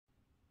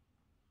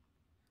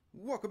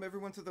Welcome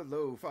everyone to the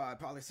Lofi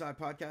Poli Sci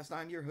podcast.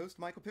 I'm your host,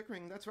 Michael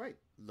Pickering. That's right,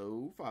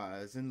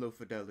 Lo-Fi's and low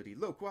fidelity,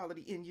 low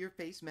quality, in your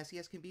face, messy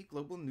as can be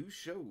global news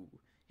show.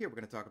 Here we're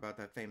going to talk about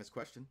that famous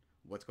question,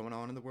 what's going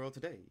on in the world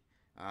today?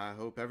 I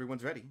hope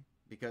everyone's ready,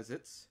 because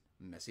it's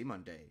Messy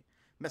Monday.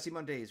 Messy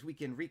Monday's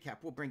weekend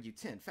recap will bring you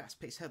 10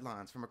 fast-paced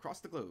headlines from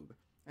across the globe,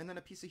 and then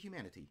a piece of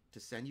humanity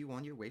to send you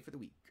on your way for the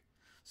week.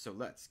 So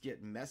let's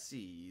get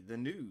messy. The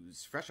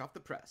news, fresh off the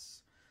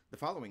press. The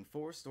following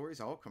 4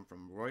 stories all come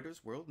from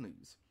Reuters World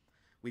News.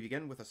 We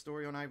begin with a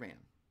story on Iran.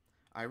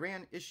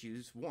 Iran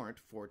issues warrant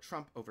for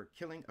Trump over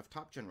killing of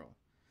top general.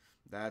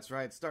 That's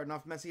right, starting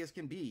off messy as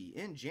can be.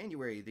 In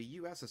January, the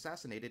U.S.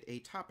 assassinated a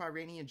top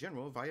Iranian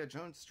general via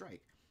drone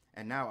strike,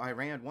 and now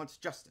Iran wants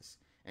justice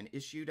and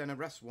issued an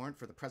arrest warrant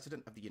for the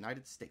President of the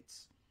United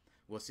States.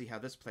 We'll see how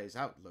this plays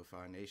out,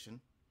 Lo-Fi Nation.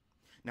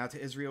 Now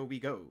to Israel we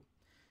go.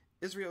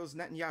 Israel's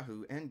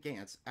Netanyahu and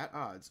Gantz at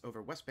odds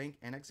over West Bank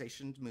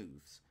annexation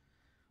moves.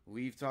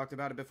 We've talked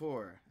about it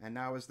before, and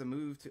now as the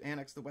move to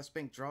annex the West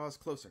Bank draws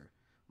closer,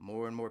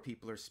 more and more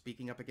people are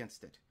speaking up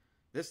against it,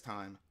 this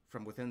time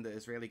from within the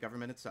Israeli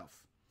government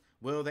itself.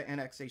 Will the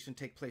annexation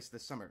take place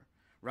this summer?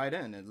 Write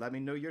in and let me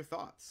know your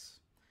thoughts.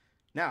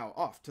 Now,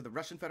 off to the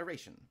Russian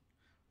Federation.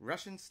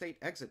 Russian state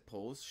exit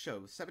polls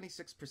show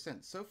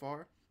 76% so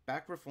far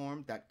back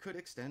reform that could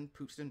extend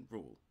Putin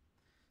rule.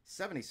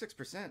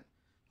 76%?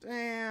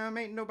 Damn,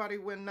 ain't nobody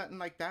win nothing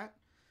like that.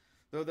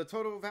 Though the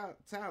total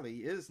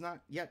tally is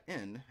not yet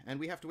in, and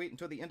we have to wait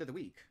until the end of the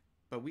week,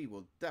 but we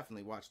will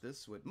definitely watch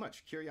this with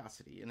much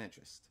curiosity and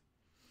interest.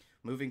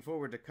 Moving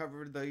forward to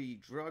cover the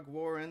drug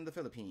war in the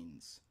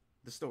Philippines.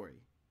 The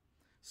story.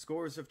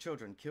 Scores of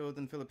children killed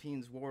in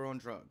Philippines' war on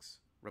drugs.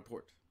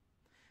 Report.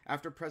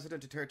 After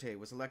President Duterte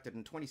was elected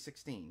in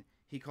 2016,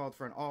 he called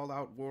for an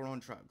all-out war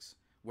on drugs,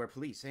 where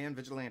police and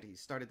vigilantes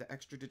started the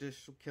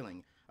extrajudicial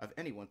killing of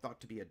anyone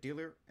thought to be a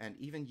dealer and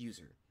even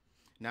user.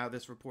 Now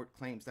this report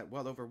claims that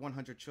well over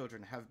 100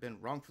 children have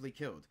been wrongfully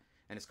killed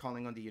and is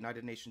calling on the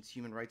United Nations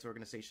Human Rights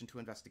Organization to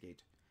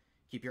investigate.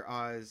 Keep your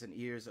eyes and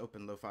ears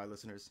open, Lo-Fi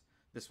listeners.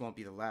 This won't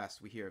be the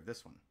last we hear of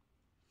this one.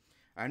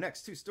 Our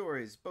next 2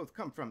 stories both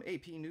come from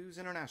AP News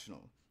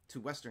International. To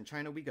Western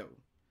China we go.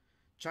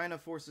 China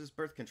forces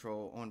birth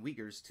control on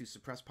Uyghurs to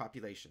suppress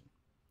population.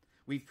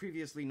 We've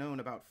previously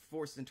known about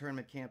forced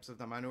internment camps of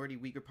the minority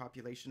Uyghur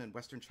population in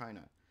Western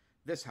China.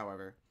 This,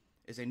 however,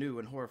 is a new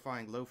and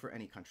horrifying low for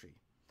any country.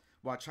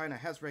 While China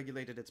has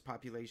regulated its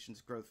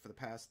population's growth for the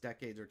past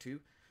decade or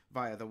two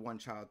via the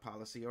one-child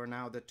policy or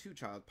now the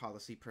two-child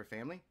policy per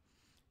family,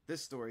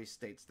 this story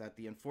states that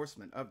the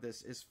enforcement of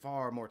this is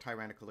far more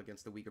tyrannical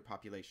against the Uyghur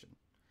population.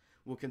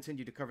 We'll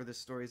continue to cover this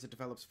story as it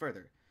develops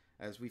further,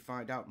 as we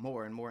find out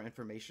more and more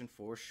information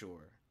for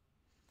sure.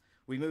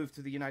 We move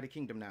to the United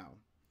Kingdom now.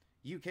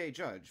 UK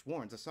judge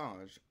warns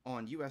Assange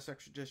on US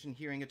extradition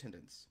hearing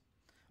attendance.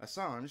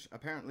 Assange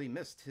apparently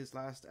missed his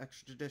last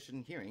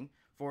extradition hearing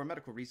for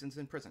medical reasons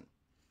in prison.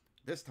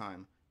 This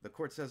time, the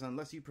court says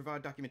unless you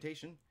provide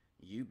documentation,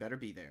 you better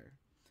be there.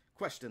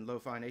 Question,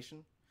 Lo-Fi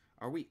Nation.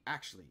 Are we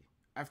actually,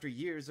 after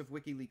years of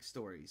WikiLeaks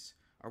stories,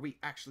 are we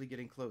actually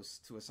getting close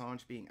to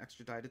Assange being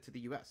extradited to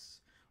the US?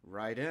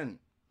 Write in.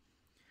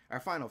 Our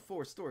final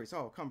 4 stories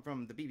all come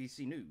from the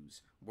BBC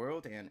News,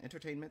 World and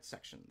Entertainment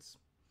sections.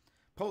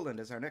 Poland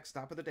is our next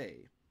stop of the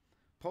day.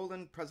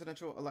 Poland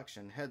presidential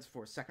election heads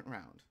for second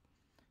round.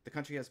 The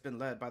country has been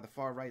led by the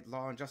far-right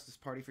Law and Justice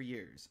Party for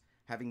years,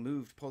 having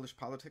moved Polish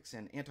politics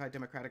in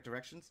anti-democratic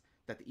directions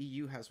that the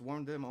EU has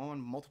warned them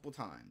on multiple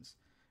times.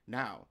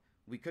 Now,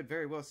 we could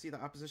very well see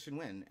the opposition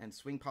win and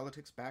swing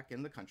politics back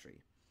in the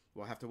country.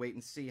 We'll have to wait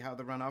and see how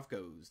the runoff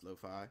goes,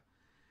 Lo-Fi.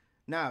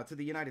 Now to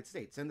the United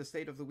States and the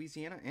state of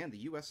Louisiana and the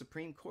U.S.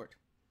 Supreme Court.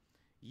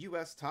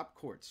 U.S. top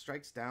court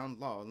strikes down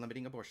law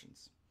limiting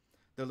abortions.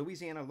 The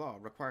Louisiana law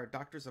required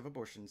doctors of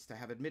abortions to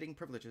have admitting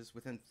privileges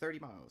within 30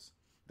 miles.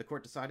 The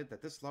court decided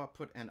that this law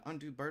put an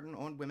undue burden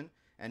on women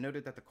and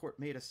noted that the court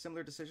made a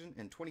similar decision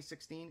in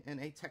 2016 in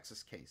a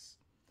Texas case.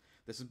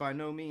 This is by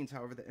no means,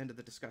 however, the end of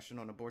the discussion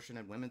on abortion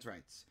and women's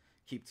rights.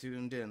 Keep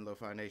tuned in,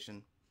 Lo-Fi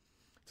Nation.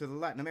 To the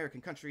Latin American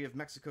country of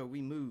Mexico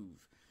we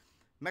move.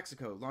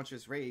 Mexico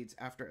launches raids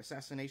after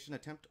assassination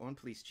attempt on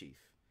police chief.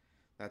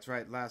 That's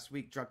right, last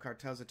week drug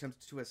cartels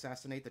attempted to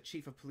assassinate the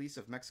chief of police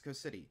of Mexico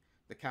City,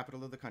 the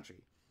capital of the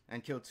country,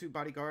 and killed 2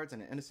 bodyguards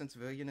and an innocent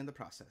civilian in the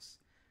process.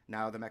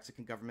 Now the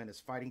Mexican government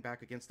is fighting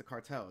back against the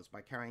cartels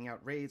by carrying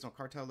out raids on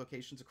cartel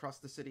locations across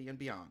the city and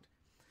beyond.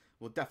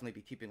 We'll definitely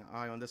be keeping an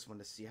eye on this one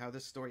to see how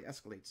this story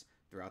escalates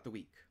throughout the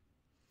week.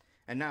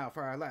 And now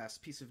for our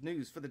last piece of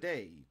news for the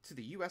day. To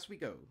the US we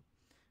go.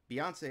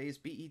 Beyoncé's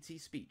BET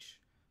speech.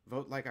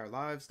 Vote like our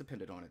lives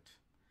depended on it.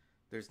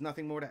 There's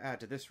nothing more to add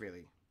to this,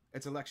 really.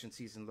 It's election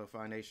season,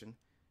 Lo-Fi Nation.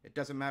 It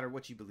doesn't matter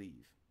what you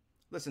believe.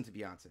 Listen to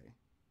Beyoncé.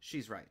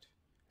 She's right.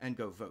 And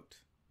go vote.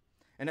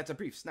 And that's a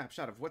brief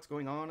snapshot of what's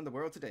going on in the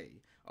world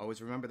today.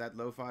 Always remember that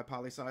Lo-Fi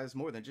Poli Sci is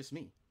more than just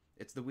me.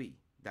 It's the we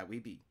that we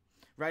be.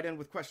 Write in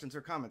with questions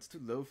or comments to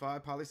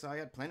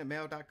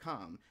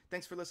lofipolisci@planetmail.com.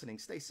 Thanks for listening.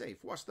 Stay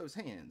safe. Wash those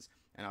hands.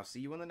 And I'll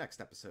see you in the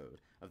next episode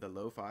of the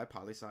Lofi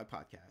Poli Sci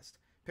podcast.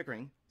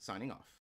 Pickering, signing off.